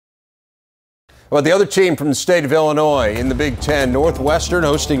Well, the other team from the state of Illinois in the Big Ten, Northwestern,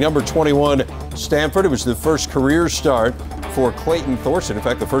 hosting number 21 Stanford. It was the first career start for Clayton Thorson. In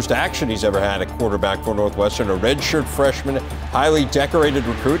fact, the first action he's ever had at quarterback for Northwestern. A redshirt freshman, highly decorated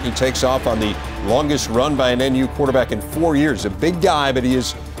recruit. He takes off on the longest run by an NU quarterback in 4 years. A big guy, but he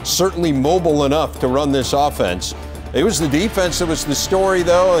is certainly mobile enough to run this offense. It was the defense that was the story,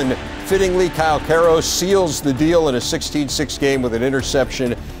 though, and fittingly, Kyle Caro seals the deal in a 16-6 game with an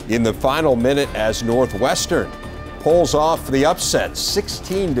interception in the final minute as Northwestern pulls off the upset.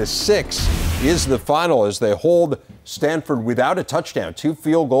 16-6 is the final as they hold Stanford without a touchdown. 2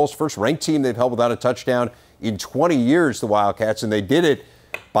 field goals, first ranked team they've held without a touchdown in 20 years, the Wildcats, and they did it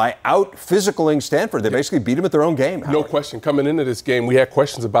by out-physicaling Stanford. They basically beat them at their own game. No question. Coming into this game, we had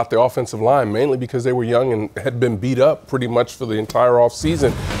questions about the offensive line, mainly because they were young and had been beat up pretty much for the entire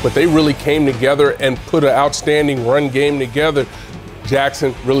offseason. But they really came together and put an outstanding run game together.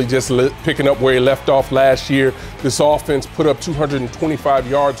 Jackson really just picking up where he left off last year. This offense put up 225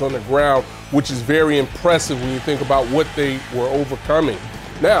 yards on the ground, which is very impressive when you think about what they were overcoming.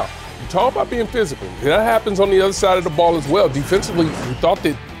 Now, you talk about being physical. That happens on the other side of the ball as well. Defensively, we thought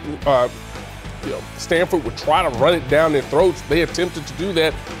that Stanford would try to run it down their throats. They attempted to do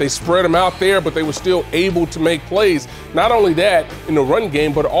that. They spread them out there, but they were still able to make plays. Not only that in the run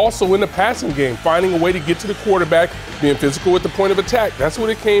game, but also in the passing game, finding a way to get to the quarterback, being physical at the point of attack. That's what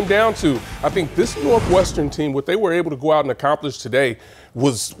it came down to. I think this Northwestern team, what they were able to go out and accomplish today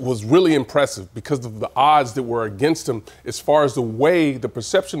was really impressive because of the odds that were against them as far as the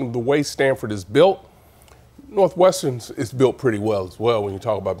perception of the way Stanford is built. Northwestern is built pretty well as well when you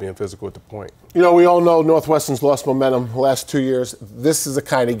talk about being physical at the point. You know, we all know Northwestern's lost momentum the last 2 years. This is the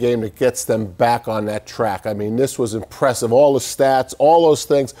kind of game that gets them back on that track. I mean, this was impressive. All the stats, all those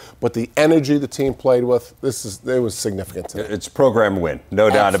things, but the energy the team played with, it was significant today. It's a program win, no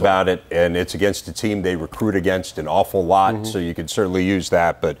doubt about it, and it's against a team they recruit against an awful lot, so you could certainly use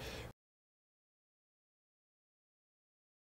that, but